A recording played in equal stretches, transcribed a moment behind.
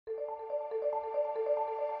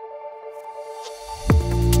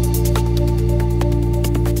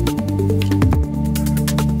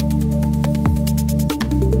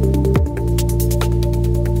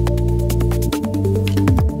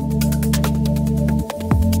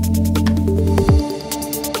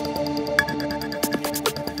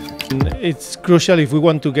It's crucial if we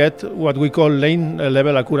want to get what we call lane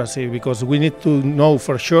level accuracy, because we need to know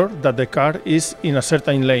for sure that the car is in a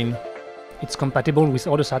certain lane. It's compatible with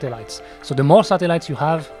other satellites. So the more satellites you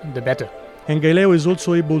have, the better. And Galileo is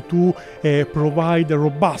also able to provide a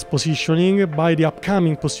robust positioning by the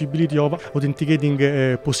upcoming possibility of authenticating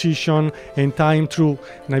position and time through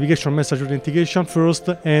navigation message authentication first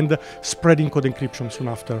and spreading code encryption soon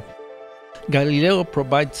after. Galileo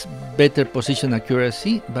provides better position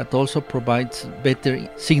accuracy, but also provides better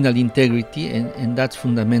signal integrity, and that's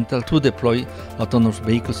fundamental to deploy autonomous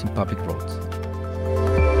vehicles in public roads.